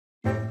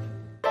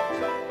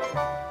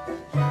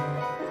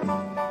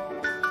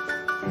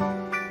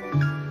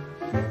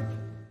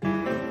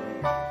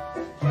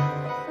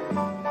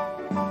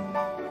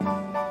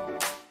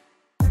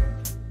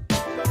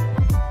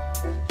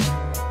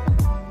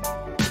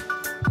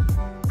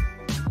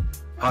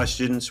Hi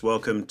students,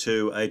 welcome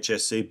to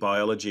HSC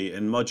Biology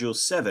and Module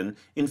 7,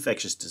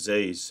 Infectious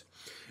Disease.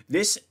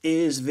 This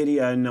is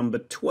video number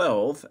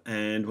 12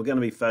 and we're going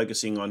to be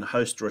focusing on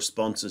host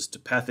responses to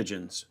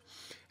pathogens.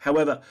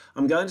 However,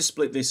 I'm going to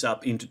split this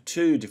up into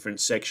two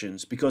different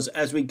sections because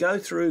as we go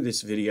through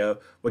this video,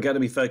 we're going to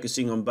be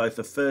focusing on both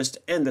the first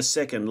and the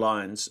second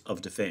lines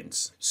of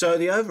defense. So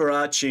the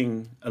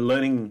overarching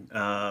learning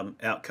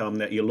outcome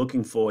that you're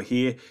looking for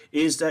here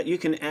is that you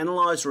can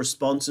analyze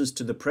responses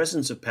to the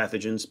presence of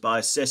pathogens by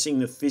assessing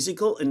the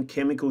physical and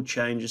chemical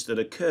changes that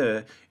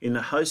occur in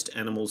the host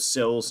animal's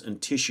cells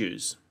and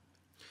tissues.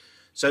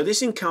 So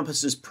this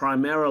encompasses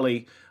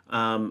primarily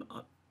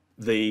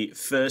the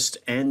first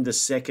and the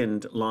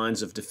second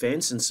lines of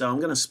defense, and so I'm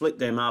going to split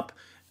them up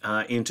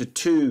into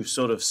two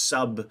sort of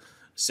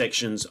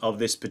subsections of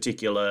this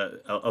particular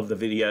of the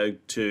video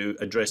to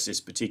address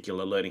this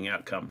particular learning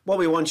outcome. What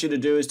we want you to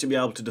do is to be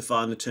able to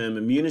define the term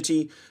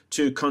immunity,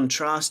 to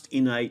contrast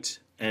innate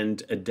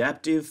and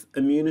adaptive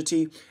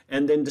immunity,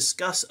 and then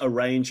discuss a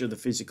range of the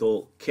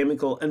physical,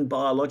 chemical and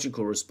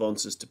biological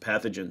responses to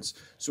pathogens.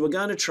 So we're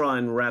going to try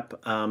and wrap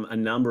a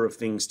number of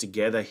things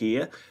together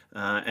here,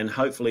 and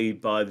hopefully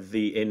by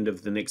the end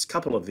of the next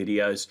couple of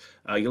videos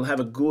you'll have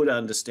a good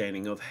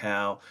understanding of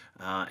how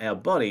our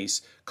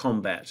bodies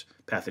combat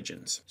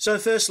pathogens. So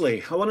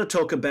firstly, I want to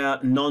talk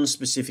about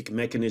non-specific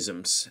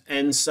mechanisms.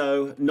 And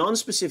so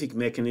non-specific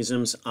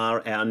mechanisms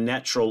are our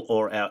natural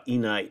or our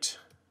innate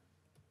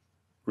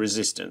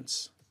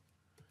resistance.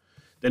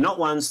 They're not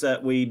ones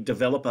that we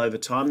develop over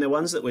time, they're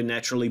ones that we're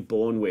naturally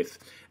born with.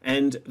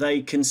 And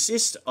they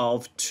consist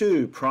of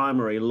two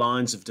primary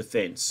lines of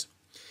defense.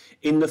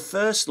 In the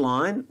first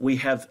line, we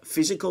have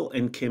physical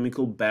and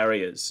chemical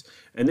barriers.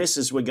 And this,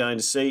 as we're going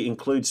to see,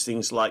 includes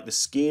things like the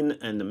skin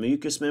and the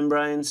mucous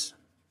membranes.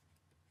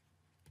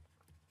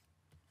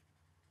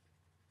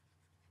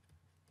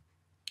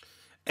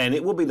 And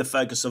it will be the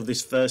focus of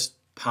this first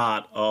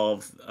part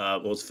of,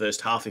 or the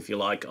first half, if you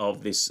like,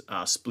 of this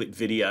split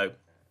video.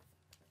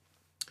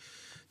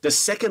 The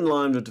second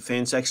line of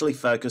defense actually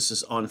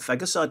focuses on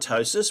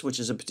phagocytosis, which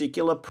is a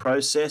particular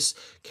process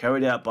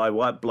carried out by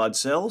white blood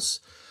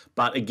cells.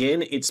 But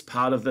again, it's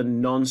part of the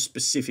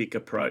non-specific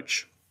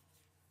approach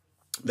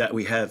that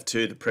we have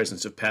to the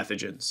presence of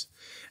pathogens.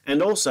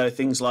 And also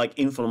things like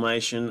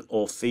inflammation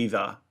or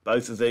fever.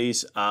 Both of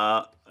these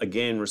are,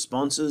 again,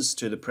 responses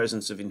to the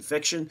presence of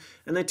infection,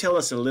 and they tell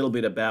us a little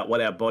bit about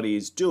what our body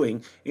is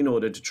doing in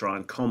order to try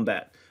and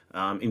combat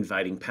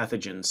invading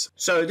pathogens.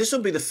 So this will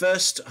be the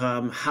first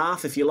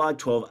half, if you like,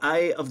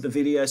 12A of the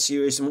video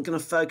series, and we're going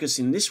to focus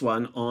in this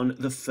one on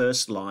the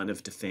first line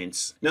of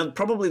defense. Now,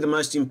 probably the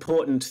most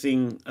important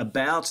thing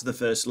about the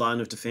first line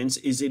of defense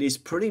is it is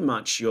pretty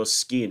much your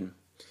skin.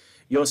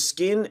 Your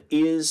skin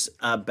is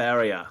a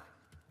barrier.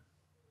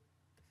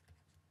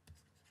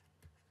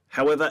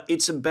 However,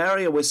 it's a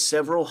barrier with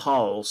several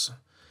holes,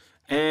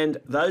 and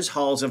those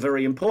holes are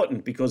very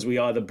important because we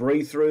either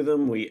breathe through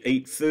them, we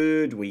eat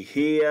food, we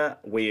hear,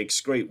 we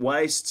excrete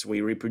wastes, we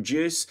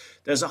reproduce.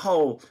 There's a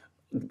whole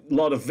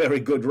lot of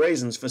very good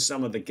reasons for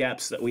some of the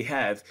gaps that we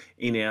have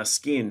in our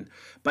skin.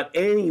 But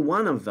any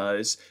one of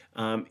those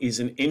is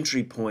an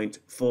entry point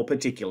for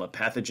particular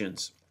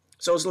pathogens.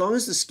 So as long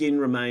as the skin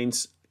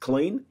remains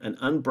clean and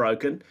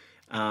unbroken,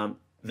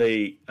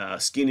 the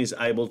skin is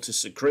able to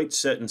secrete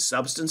certain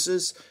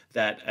substances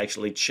that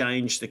actually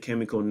change the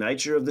chemical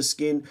nature of the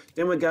skin,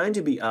 then we're going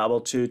to be able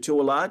to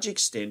a large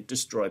extent,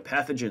 destroy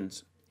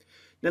pathogens.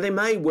 Now, there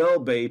may well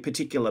be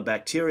particular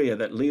bacteria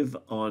that live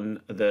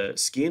on the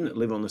skin, that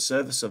live on the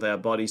surface of our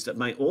bodies, that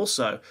may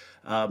also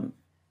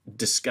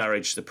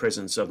discourage the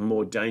presence of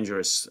more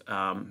dangerous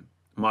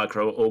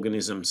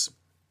microorganisms.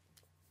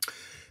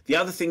 The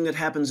other thing that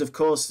happens, of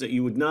course, that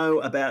you would know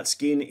about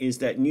skin is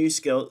that new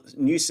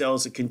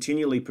cells are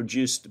continually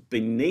produced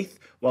beneath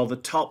while the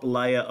top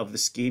layer of the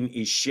skin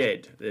is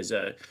shed. There's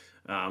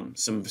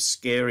some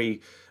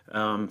scary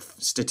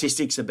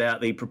statistics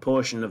about the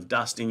proportion of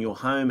dust in your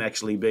home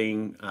actually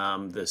being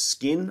the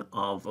skin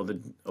of,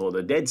 or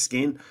the dead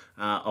skin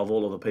of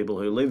all of the people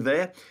who live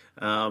there.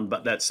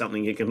 But that's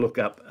something you can look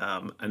up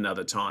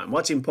another time.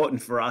 What's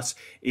important for us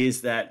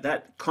is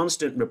that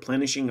constant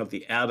replenishing of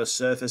the outer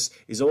surface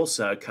is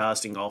also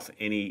casting off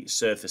any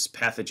surface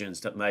pathogens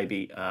that may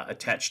be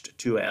attached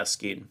to our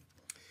skin.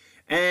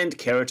 And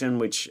keratin,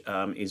 which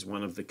is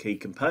one of the key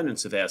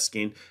components of our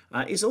skin,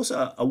 is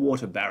also a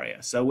water barrier.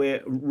 So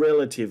we're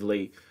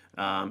relatively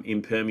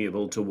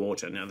impermeable to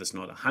water. Now, that's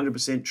not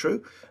 100%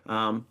 true,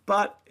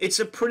 but it's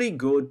a pretty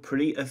good,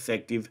 pretty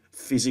effective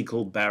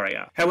physical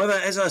barrier. However,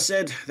 as I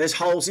said, there's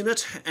holes in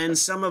it, and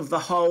some of the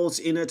holes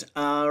in it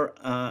are,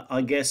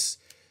 I guess,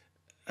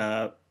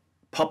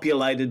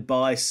 populated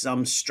by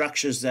some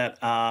structures that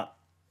are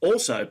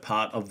also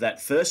part of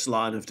that first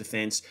line of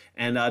defense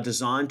and are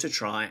designed to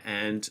try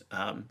and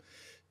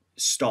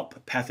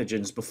stop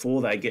pathogens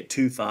before they get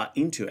too far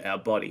into our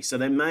body. So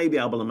they may be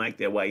able to make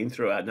their way in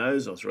through our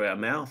nose or through our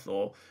mouth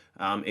or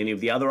any of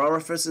the other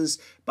orifices,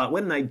 but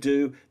when they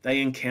do, they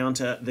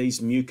encounter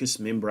these mucous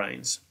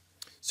membranes.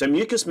 So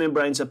mucous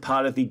membranes are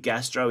part of the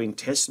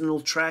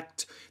gastrointestinal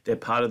tract. They're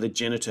part of the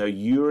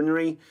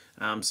genitourinary,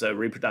 so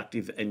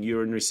reproductive and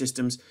urinary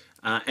systems,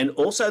 and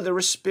also the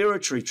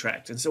respiratory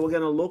tract. And so we're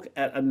going to look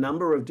at a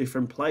number of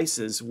different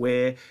places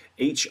where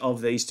each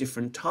of these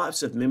different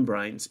types of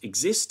membranes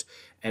exist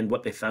and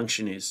what their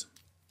function is.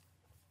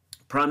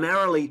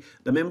 Primarily,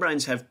 the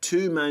membranes have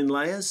two main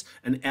layers,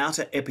 an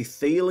outer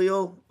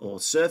epithelial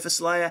or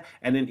surface layer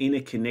and an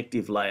inner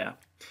connective layer.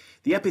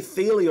 The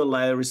epithelial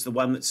layer is the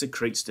one that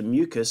secretes the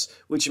mucus,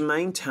 which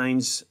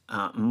maintains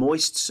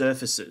moist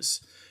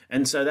surfaces.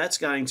 And so that's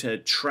going to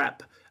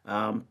trap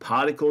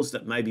particles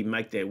that maybe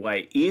make their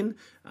way in.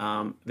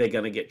 They're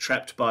going to get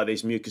trapped by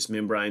these mucous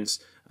membranes,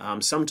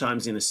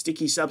 sometimes in a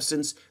sticky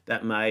substance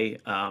that may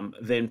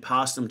then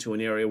pass them to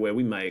an area where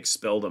we may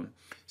expel them.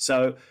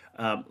 So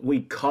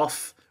we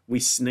cough, we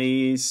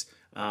sneeze,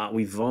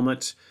 we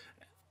vomit.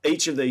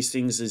 Each of these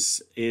things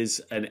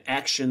is an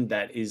action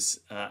that is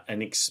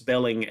an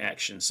expelling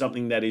action,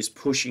 something that is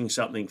pushing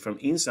something from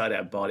inside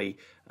our body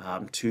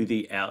to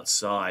the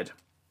outside.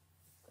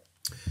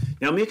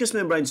 Now, mucous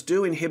membranes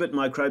do inhibit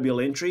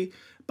microbial entry,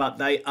 but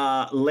they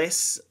are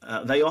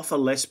they offer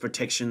less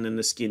protection than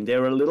the skin.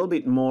 They're a little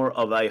bit more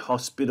of a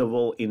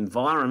hospitable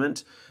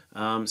environment.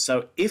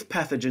 So if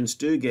pathogens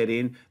do get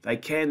in, they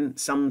can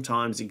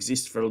sometimes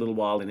exist for a little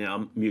while in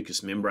our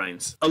mucous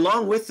membranes.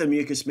 Along with the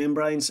mucous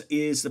membranes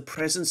is the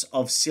presence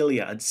of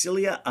cilia. And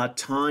cilia are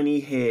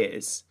tiny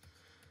hairs.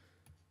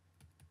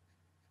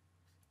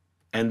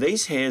 And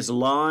these hairs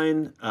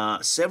line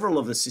several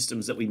of the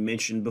systems that we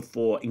mentioned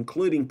before,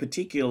 including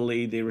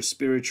particularly the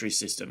respiratory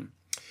system.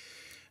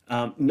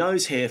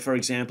 Nose hair, for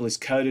example, is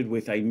coated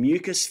with a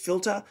mucus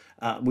filter,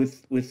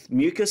 with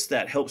mucus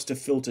that helps to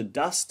filter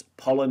dust,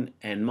 pollen,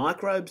 and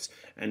microbes.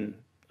 And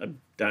I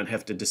don't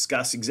have to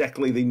discuss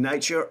exactly the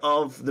nature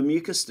of the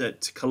mucus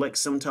that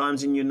collects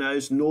sometimes in your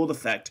nose, nor the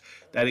fact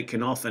that it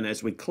can often,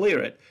 as we clear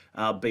it,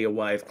 be a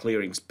way of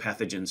clearing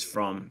pathogens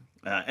from,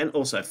 and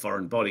also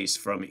foreign bodies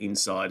from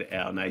inside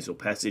our nasal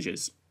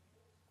passages.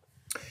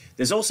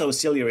 There's also a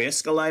ciliary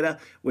escalator,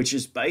 which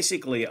is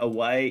basically a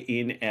way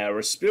in our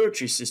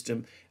respiratory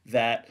system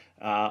that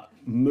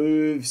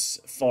moves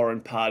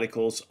foreign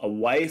particles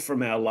away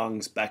from our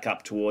lungs back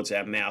up towards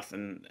our mouth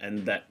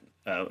and that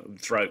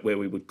throat where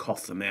we would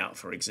cough them out,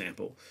 for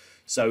example.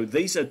 So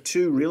these are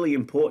two really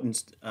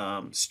important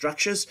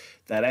structures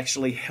that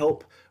actually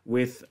help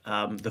with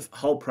the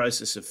whole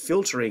process of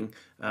filtering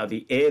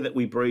the air that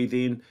we breathe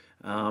in,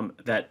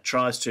 that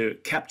tries to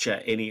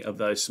capture any of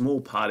those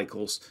small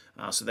particles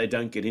so they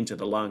don't get into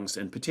the lungs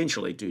and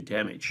potentially do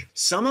damage.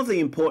 Some of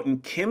the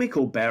important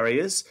chemical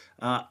barriers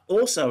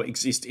also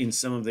exist in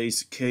some of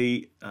these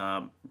key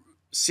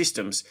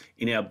systems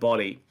in our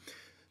body.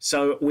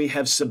 So we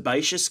have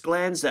sebaceous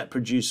glands that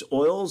produce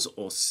oils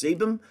or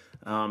sebum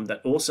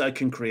that also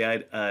can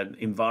create an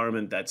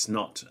environment that's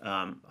not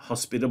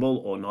hospitable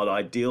or not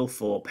ideal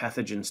for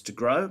pathogens to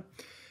grow.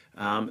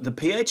 The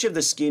pH of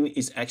the skin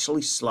is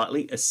actually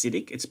slightly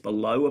acidic. It's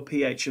below a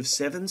pH of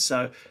 7,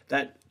 so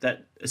that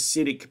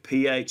acidic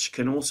pH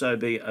can also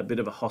be a bit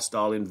of a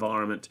hostile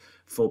environment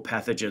for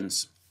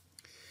pathogens.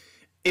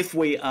 If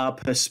we are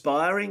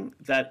perspiring,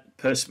 that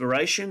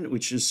perspiration,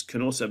 which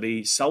can also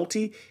be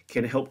salty,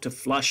 can help to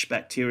flush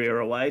bacteria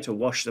away, to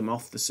wash them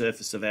off the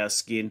surface of our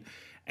skin.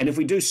 And if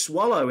we do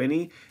swallow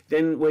any,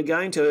 then we're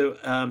going to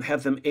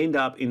have them end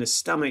up in a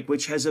stomach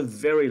which has a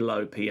very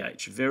low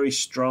pH, very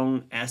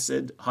strong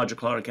acid,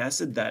 hydrochloric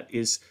acid, that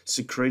is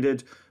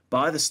secreted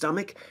by the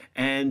stomach,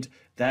 and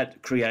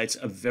that creates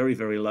a very,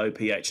 very low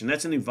pH. And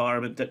that's an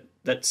environment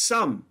that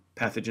some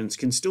pathogens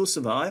can still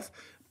survive,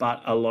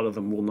 but a lot of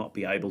them will not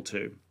be able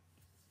to.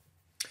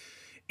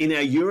 In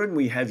our urine,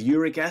 we have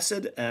uric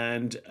acid,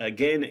 and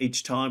again,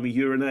 each time we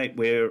urinate,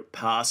 we're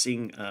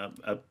passing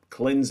a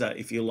cleanser,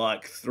 if you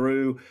like,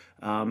 through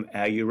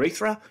our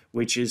urethra,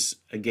 which is,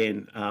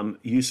 again,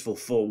 useful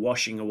for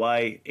washing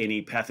away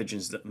any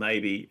pathogens that may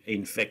be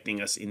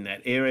infecting us in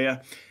that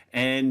area.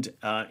 And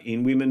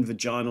in women,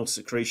 vaginal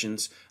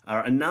secretions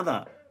are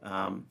another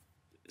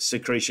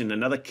secretion,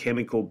 another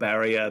chemical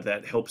barrier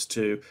that helps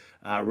to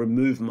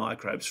remove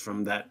microbes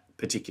from that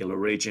particular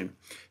region.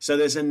 So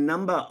there's a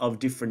number of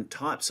different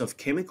types of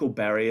chemical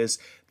barriers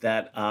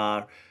that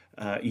are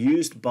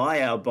used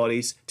by our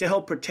bodies to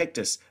help protect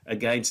us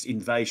against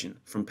invasion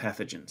from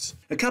pathogens.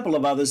 A couple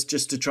of others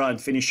just to try and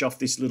finish off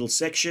this little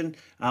section.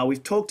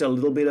 We've talked a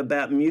little bit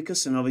about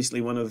mucus, and obviously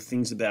one of the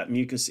things about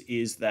mucus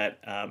is that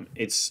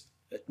it's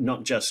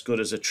not just good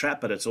as a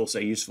trap, but it's also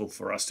useful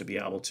for us to be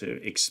able to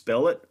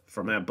expel it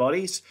from our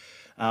bodies.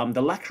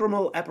 The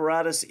lacrimal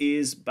apparatus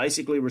is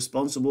basically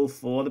responsible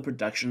for the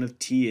production of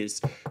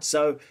tears.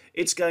 So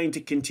it's going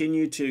to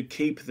continue to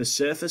keep the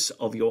surface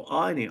of your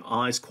eye, and your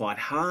eye is quite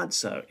hard,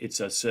 so it's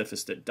a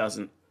surface that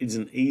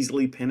isn't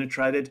easily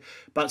penetrated,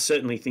 but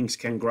certainly things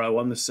can grow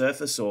on the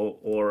surface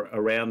or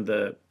around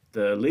the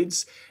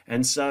lids.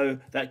 And so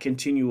that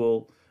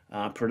continual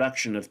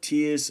production of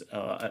tears,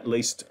 at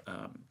least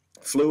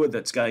fluid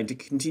that's going to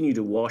continue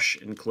to wash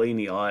and clean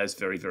the eye, is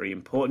very, very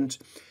important.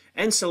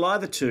 And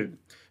saliva too.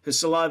 The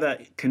saliva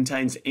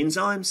contains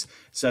enzymes,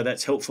 so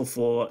that's helpful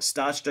for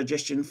starch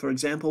digestion, for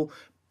example,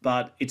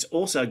 but it's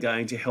also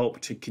going to help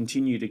to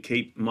continue to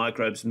keep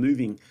microbes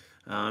moving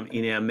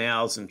in our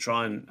mouths and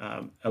try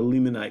and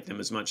eliminate them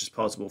as much as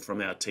possible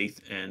from our teeth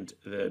and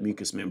the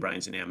mucous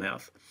membranes in our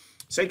mouth.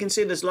 So you can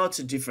see there's lots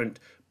of different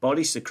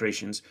body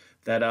secretions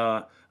that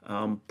are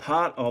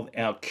part of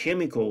our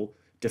chemical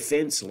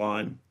defense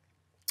line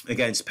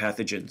against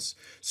pathogens.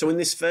 So in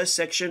this first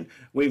section,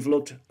 we've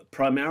looked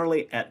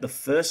primarily at the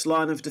first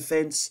line of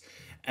defense,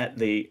 at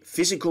the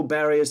physical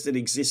barriers that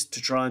exist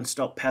to try and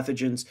stop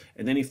pathogens,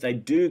 and then if they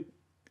do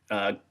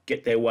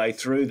get their way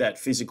through that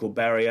physical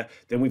barrier,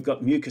 then we've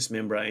got mucous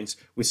membranes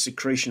with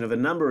secretion of a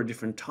number of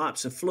different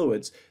types of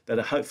fluids that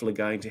are hopefully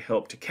going to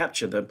help to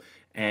capture them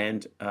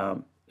and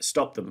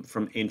stop them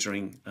from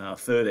entering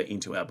further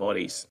into our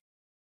bodies.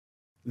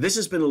 This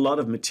has been a lot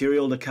of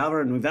material to cover,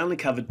 and we've only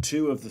covered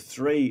 2 of the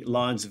 3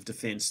 lines of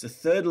defense. The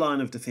third line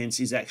of defense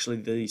is actually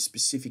the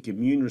specific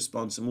immune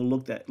response, and we'll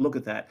look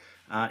at that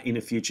in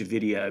a future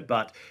video.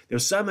 But there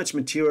was so much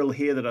material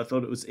here that I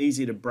thought it was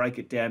easy to break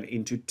it down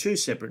into 2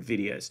 separate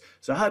videos.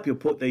 So I hope you'll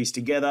put these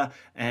together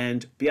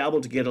and be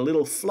able to get a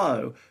little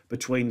flow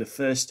between the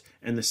first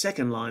and the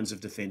second lines of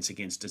defense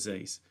against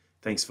disease.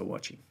 Thanks for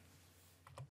watching.